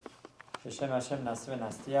Hashem Hashem Nasve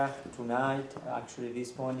Nastiach. Tonight, actually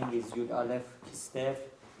this morning is Yud Aleph Kislev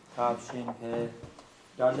Tav Shin Pe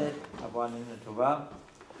Dalet Avanin Tova.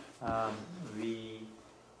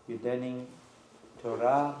 We're learning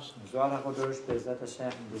Torah, Zohar Hakadosh, Bezat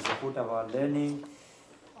Hashem, the Zechut of our learning.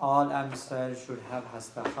 All Am Yisrael should have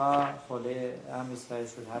Hastacha, Chole Am Yisrael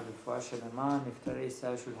should have Refuah Shelema, Niftarei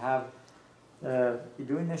Yisrael should have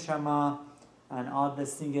Idui Neshama, and all the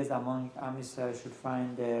singers among Am Yisrael should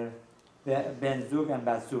find their Ben Zug and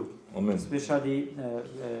Bat Zug. Especially,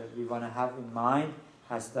 we want to have in mind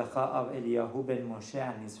Hastacha of Eliyahu ben Moshe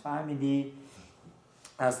and his family,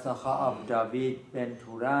 Hastacha of David ben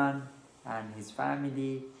Turan and his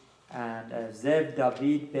family, and Zev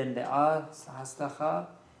David ben Leah Hastacha,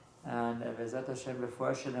 and Bezat Hashem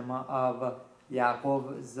Refuah Shelema of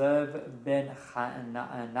Yaakov Zev ben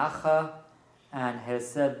Nacha and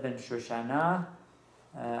Hesed ben Shoshana,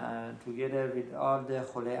 together with all the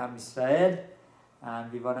Cholei Am Yisrael.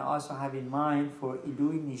 And we want to also have in mind for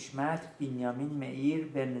Ilui Nishmat Binyamin Meir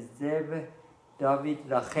ben Zev David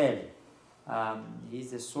Rachel.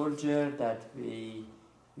 He's a soldier that we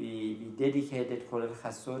dedicated Kolel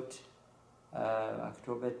Chasot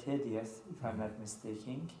October 30th, if I'm not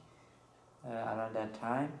mistaken, around that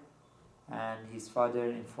time. And his father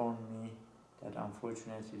informed me that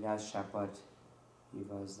unfortunately last Shabbat he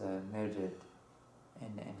was murdered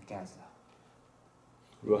in Gaza.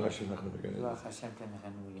 Ruach Hashem.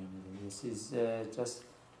 This is just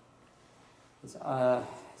it's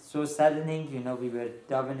so saddening. You know, we were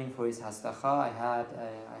davening for his hastacha. I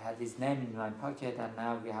had his name in my pocket, and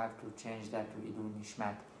now we have to change that to Ilu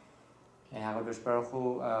Nishmat. May Hakadosh Baruch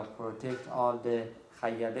Hu protect all the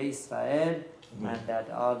Chayalei Israel, and that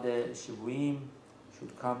all the Shivuim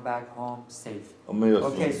should come back home safe.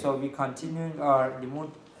 Okay, so we're continuing our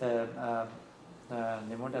Limud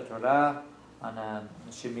Torah on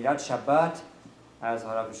Shemirat Shabbat, as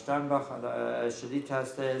Harav Steinbach Shalita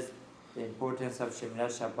says. The importance of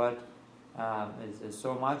Shemirat Shabbat is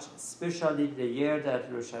so much, especially the year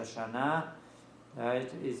that Rosh Hashanah,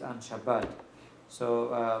 right, is on Shabbat. So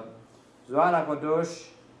Zohar Hakadosh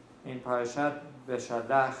in Parashat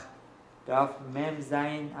Beshalach, Daf Mem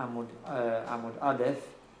Zayin Amud Aleph,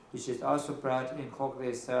 which is also brought in Chok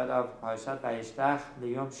Yisrael of Parashat Vayishlach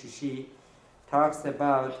Leyom Shishi, talks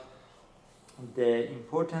about the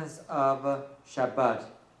importance of Shabbat,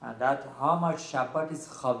 and that how much Shabbat is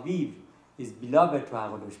chaviv, is beloved to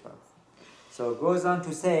HaKadosh Baruch Hu. So it goes on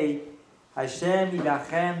to say, Hashem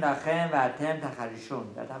ilachem lachem v'atem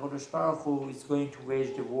tacharishun, that HaKadosh Baruch Hu is going to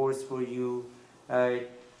wage the wars for you.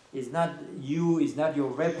 It's not you, it's not your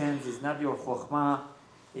weapons, it's not your chokhmah,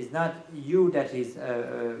 it's not you that is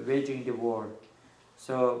waging the war.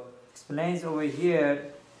 So explains over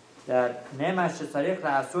here that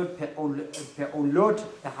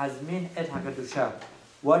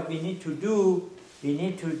what we need to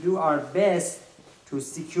do our best to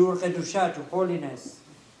secure Kedusha, to holiness.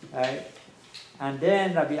 Right? And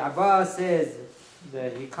then Rabbi Abba says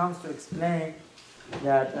that he comes to explain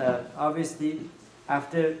that obviously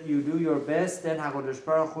after you do your best, then HaKadosh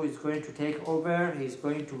Baruch Hu is going to take over, he's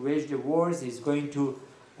going to wage the wars, he's going to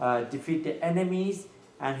defeat the enemies,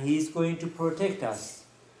 and he's going to protect us.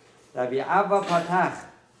 Rabbi Abba Patach,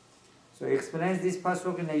 so he explains this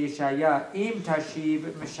pasuk in the Yeshaya, Im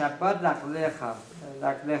Tashib Meshabbat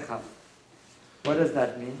Laklecha. What does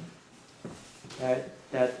that mean?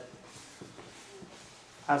 That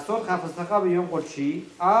Asot Chafasacha B'Yom Kodshi,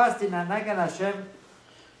 As Tinanagan Hashem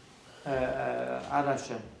Al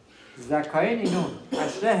Hashem. Zakayin Inun,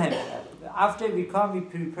 Ashrehem. After we come, we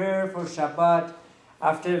prepare for Shabbat.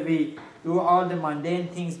 After we do all the mundane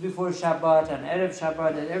things before Shabbat and Erev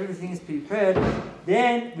Shabbat, and everything is prepared,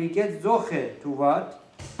 then we get Zoche to what?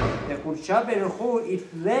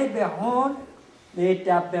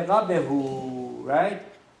 Right?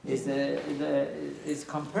 Is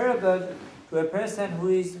comparable to a person who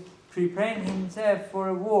is preparing himself for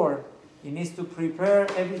a war. He needs to prepare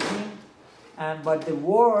everything, but the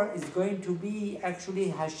war is going to be actually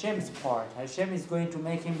Hashem's part. Hashem is going to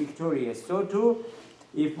make him victorious. So too,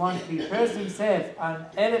 if one prepares himself on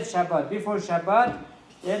Erev Shabbat, before Shabbat,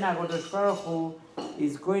 then HaKadosh Baruch Hu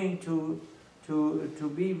is going to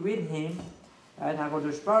be with him, and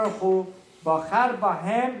HaKadosh Baruch Hu Bachar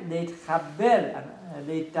Bahem Leitchaber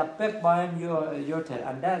Leitapek Bahem Yoter,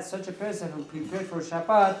 and that such a person who prepared for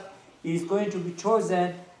Shabbat is going to be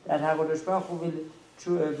chosen, that HaKadosh Baruch Hu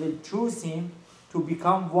will choose him to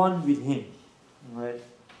become one with him. Right?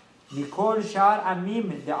 Nikol Shar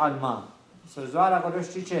Amim de Alma. So Zohar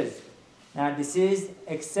Hakadosh teaches, now this is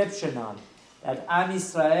exceptional, that Am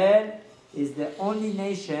Yisrael is the only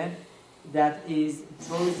nation that is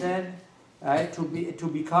chosen right? To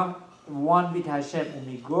become one with Hashem.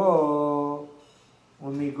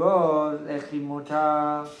 Umigo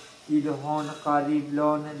lechimota ilhon qarib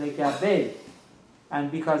lon legabel. And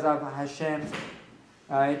because of Hashem,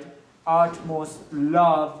 right, utmost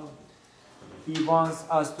love, He wants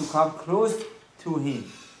us to come close to Him.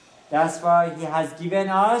 That's why He has given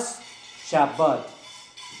us Shabbat,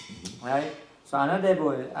 right? So another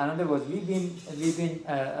word, we've been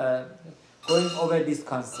going over this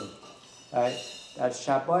concept, right? That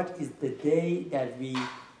Shabbat is the day that we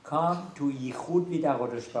come to Yichud with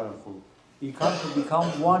HaKadosh Baruch Hu. We come to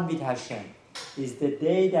become one with Hashem. It's the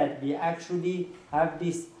day that we actually have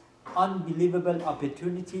this unbelievable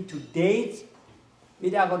opportunity to date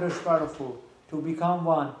with HaKadosh Baruch Hu, to become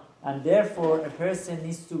one. And therefore, a person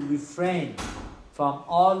needs to refrain from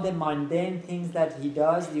all the mundane things that he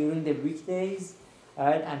does during the weekdays,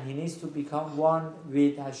 right? And he needs to become one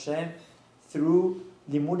with Hashem through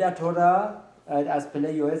Limud Torah, as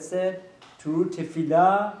Pele Yoel said, through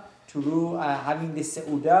Tefillah, through having the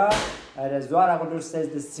Seudah. As Zohar Hakadosh says,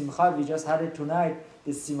 the Simcha, we just had it tonight,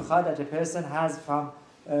 the Simcha that a person has from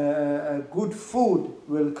good food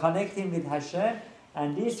will connect him with Hashem,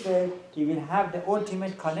 and this way he will have the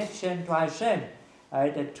ultimate connection to Hashem.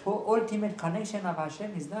 The ultimate connection of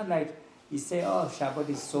Hashem is not like you say, oh, Shabbat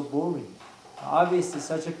is so boring. Obviously,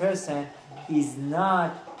 such a person is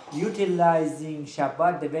not utilizing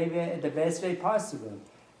Shabbat the best way possible.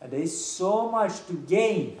 There is so much to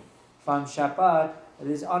gain from Shabbat. It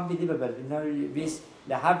is unbelievable. You know, this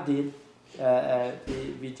the Havdil.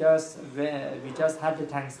 We just had the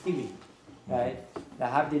Thanksgiving, right? The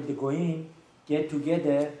Havdil, the Goyim get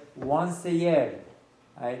together once a year,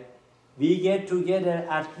 right? We get together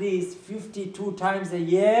at least 52 times a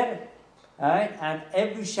year, right? And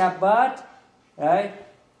every Shabbat, right?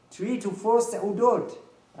 3 to 4 Seudot,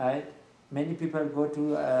 right? Many people go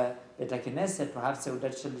to Bet HaKnesset to have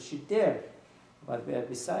Seudat Shalishit there. But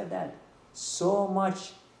beside that, so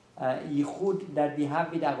much yichud that we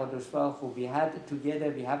have with HaKadosh Baruch Hu. We had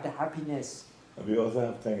together, we have the happiness. And we also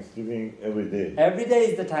have Thanksgiving every day. Every day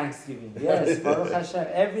is the Thanksgiving. Yes, Baruch Hashem.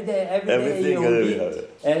 Every day a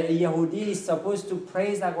Yehudi is supposed to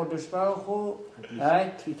praise HaKadosh Baruch Hu,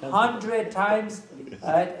 right? 100 times,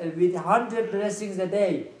 right? With 100 blessings a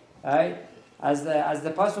day, right? As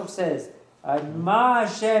the Pasuk says, Ma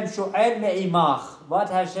Hashem sho'el me'imach. What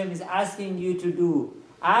Hashem is asking you to do.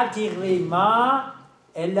 Al tichli ma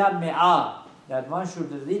ella me'ah. That one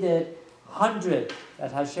should read it 100.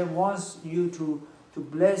 That Hashem wants you to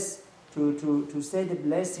bless, to say the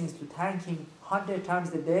blessings, to thank Him 100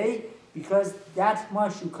 times a day, because that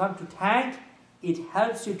much you come to thank, it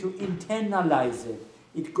helps you to internalize it.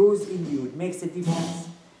 It goes in you. It makes a difference.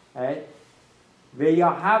 Right?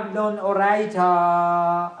 Ve'yahavlon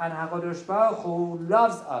oraita, and HaKadosh Baruch Hu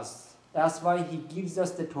loves us. That's why He gives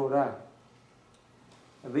us the Torah.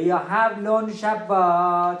 Ve'yahavlon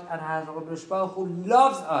Shabbat, and HaKadosh Baruch Hu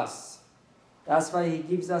loves us. That's why He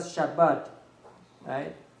gives us Shabbat.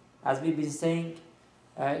 Right? As we've been saying,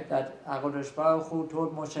 right, that HaKadosh Baruch Hu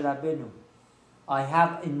told Moshe Rabbeinu, I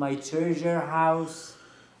have in my treasure house,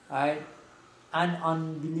 right, an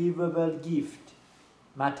unbelievable gift.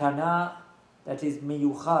 Matana, that is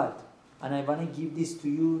miyuchad, and I want to give this to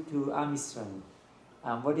you, to Am Yisrael.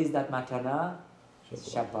 And what is that matana?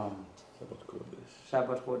 Shabbat.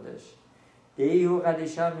 Shabbat Kodesh. Dehu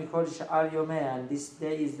Gadesha Mikol Sha'ar Yomeh, and this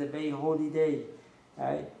day is the very holy day,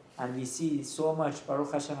 right? And we see so much.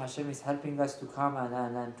 Baruch Hashem, Hashem is helping us to come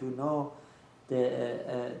and to know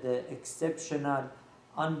the exceptional,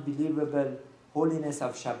 unbelievable holiness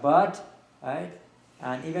of Shabbat, right?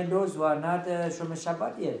 And even those who are not Shomer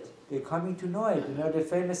Shabbat yet, they're coming to know it. You know the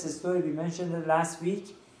famous story, we mentioned it last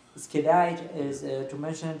week. It's kedai is to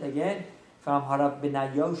mention it again, from Harab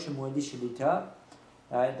Benayahu Shemueli Shlita.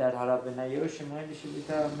 Right, that Harab Benayahu Shemueli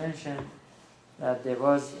Shlita mentioned that there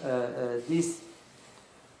was this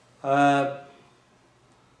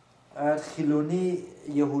Chiloni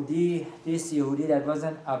Yehudi, this Yehudi that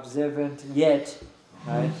wasn't observant yet,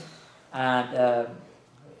 right? And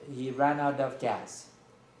he ran out of gas.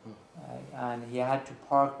 And he had to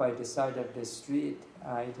park by the side of the street,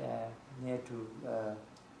 right, near to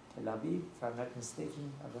Tel Aviv, if I'm not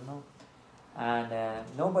mistaken, I don't know. And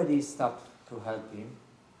nobody stopped to help him.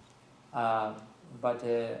 But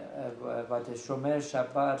a Shomer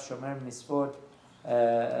Shabbat, Shomer Mitzvot,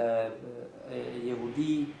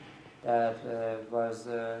 Yehudi that was,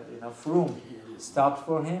 Frum, stopped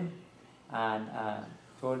for him and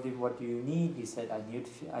told him, what do you need? He said, I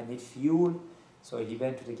need fuel. So he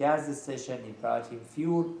went to the gas station, he brought him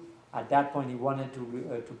fuel, At that point, he wanted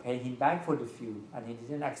to pay him back for the fuel, and he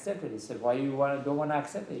didn't accept it. He said, "Why you don't want to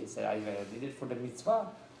accept it?" He said, "I did it for the mitzvah."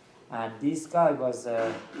 And this guy was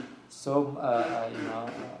so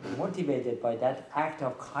motivated by that act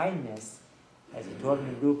of kindness, as he told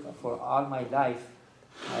me, "Look, for all my life,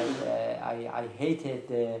 I hated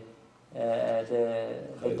the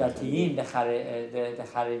Datiim, the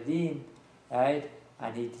Haredim, right?"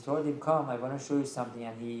 And he told him, "Come, I want to show you something."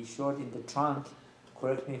 And he showed in the trunk,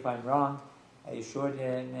 correct me if I'm wrong, he showed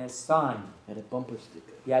a sign. He had a bumper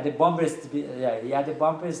sticker. He had a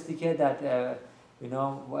bumper sticker that,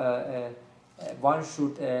 one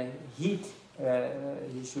should hit,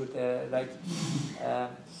 he should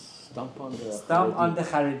Stomp on the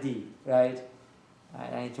Haredi, right?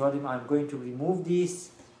 And he told him, "I'm going to remove this,"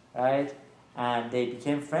 right? And they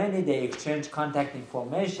became friendly, they exchanged contact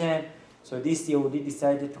information. So this Yehudi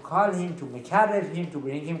decided to call him, to mekarev him, to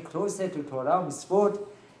bring him closer to Torah, mitzvot.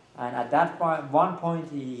 And at that point, one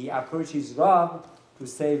point, he approached his Rav to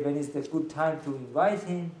say when is the good time to invite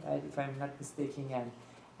him, right, if I'm not mistaken.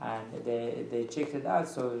 And they checked it out.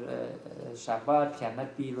 So Shabbat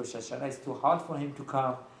cannot be, Rosh Hashanah is too hard for him to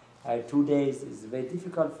come. 2 days is very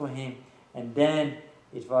difficult for him. And then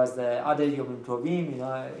it was the other Yom Tovim,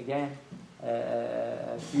 again,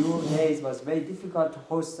 a few days was very difficult to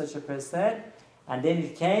host such a person. And then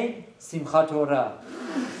it came Simchat Torah.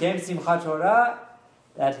 Simchat Torah,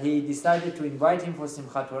 that he decided to invite him for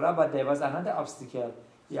Simchat Torah, but there was another obstacle.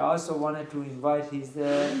 He also wanted to invite his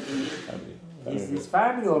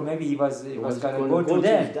family, or maybe he was going to go to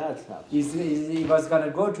them. His dad's house. He was going to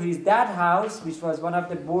go to his dad's house, which was one of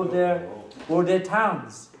the border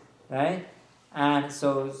towns, right? And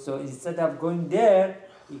so instead of going there,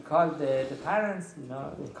 he called the parents,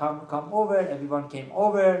 come over. Everyone came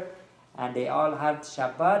over, and they all had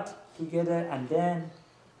Shabbat together. And then,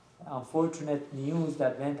 unfortunate news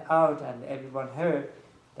that went out, and everyone heard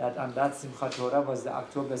that on that Simchat Torah was the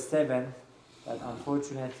October 7th, that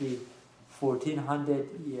unfortunately 1,400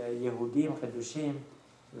 Yehudim Chedushim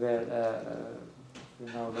were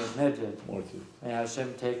murdered. May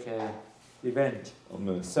Hashem take revenge.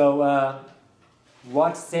 Amen. So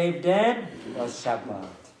what saved them was Shabbat.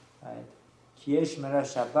 Right? Ki yeshmera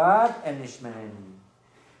Shabbat and nishmereni.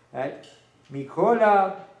 Right?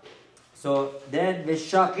 Mikola. So then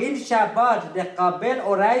v'shakil Shabbat deqabel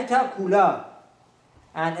oraita kula.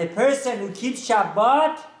 And a person who keeps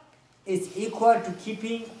Shabbat is equal to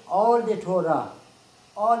keeping all the Torah.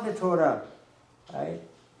 All the Torah. Right?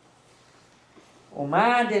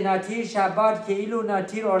 Uman de natir Shabbat keilu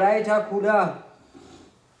natir oraita kula.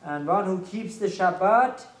 And one who keeps the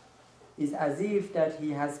Shabbat is as if that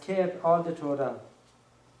he has kept all the Torah.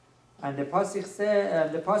 And the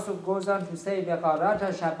pasuk goes on to say,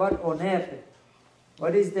 "Ve'karata Shabbat oneg."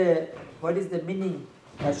 What is the meaning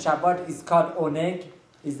that Shabbat is called oneg?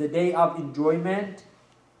 Is the day of enjoyment.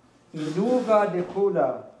 Inuga de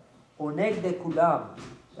kula, oneg de kulam.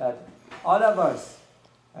 That all of us,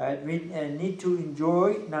 we need to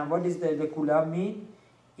enjoy. Now, what does the kulam mean?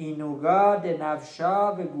 Inuga de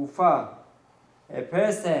nafsha begufa. A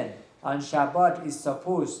person on Shabbat is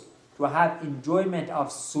supposed to have enjoyment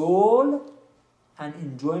of soul and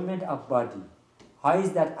enjoyment of body. How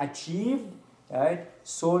is that achieved? Right?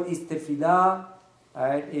 Soul is tefillah,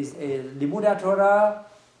 right? Is limud Torah,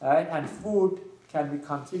 right? And food can be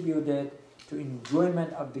contributed to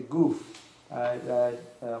enjoyment of the goof.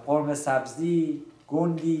 Horma sabzi,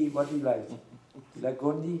 gondi. What do you like? You like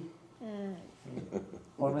gondi?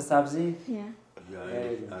 Horma sabzi? Yeah.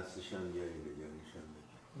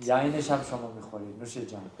 یعنیش هم شما میخورید نوش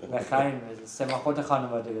جان بخیر سماخوت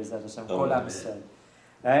خانواده بزرد شما کل هم سر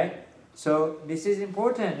right so this is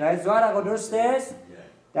important right Zohar Hakadosh says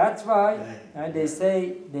that's why they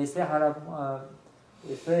say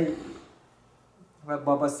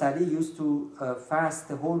Baba Sali used to fast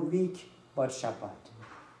the whole week but Shabbat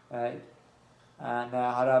right and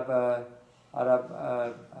Harav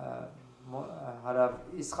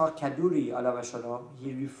Ishaq Kaduri alav shalom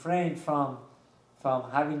he refrained from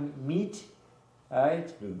having meat, right?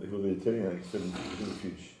 He was vegetarian, except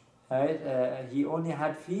fish. Right? He only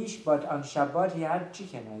had fish, but on Shabbat he had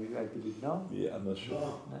chicken, I believe, no? Yeah, I'm not sure.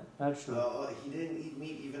 No. Not sure. He didn't eat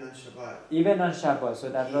meat even on Shabbat. Even on Shabbat, so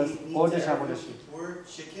that was all the Shabbat. Kippur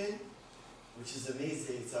chicken, which is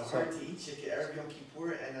amazing. It's hard to eat chicken. Every Yom Kippur,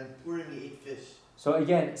 and on Purim he ate fish. So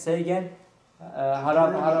again, say again.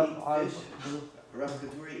 Rav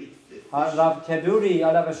Kaduri ate fish. Rav Kaduri,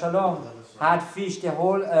 alav shalom, had fish the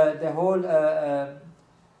whole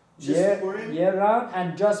year round,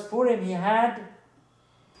 and just Purim he had.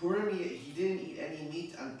 Purim he didn't eat any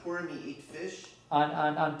meat. On Purim he ate fish.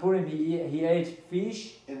 on Purim he ate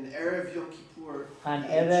fish, And Erev Yom Kippur, and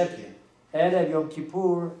he ate chicken. Erev Yom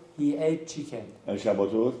Kippur he ate chicken. And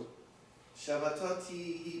Shabbatot, Shabbatot,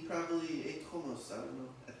 he probably ate hummus. I don't know.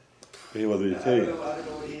 he was I don't vegetarian. know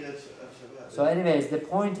what he ate at Shabbat. So anyways, the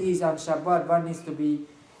point is on Shabbat one needs to be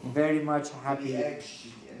very much Maybe happy. eggs.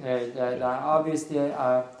 Maybe eggs. Obviously,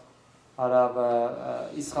 Arav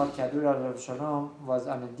Yitzchak Kadur Arav Shalom was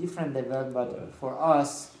on a different level, but for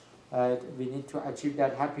us, we need to achieve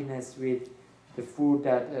that happiness with the food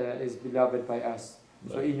that is beloved by us.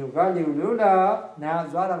 So Inuga Liulula, now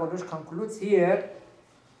Zohar Hakadosh concludes here,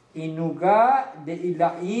 Inuga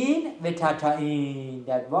De'ila'in Vetata'in,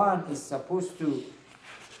 that one is supposed to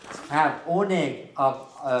have oneg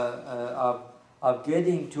of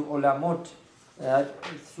getting to Olamot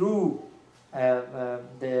through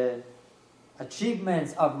the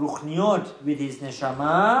achievements of Ruchniot with his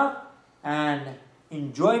neshama and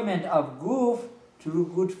enjoyment of guf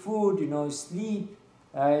through good food, sleep,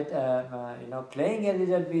 right? Playing a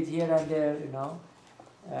little bit here and there,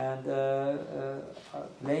 and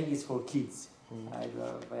playing is for kids. Right?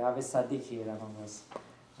 We have a tzaddik here among us,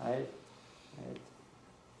 right?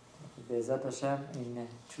 Be'ezat Hashem in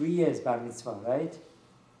 3 years bar mitzvah, right?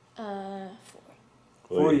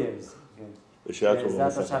 4 years. Okay. בשעה טובה בעזרת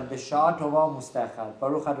ומוצלחת. השם בשעה טובה ומוצלחת.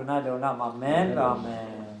 ברוך אדוני לעולם, אמן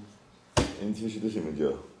ואמן. אין ציון שידושים את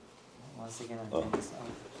ג'ו. Once again, I turn this off.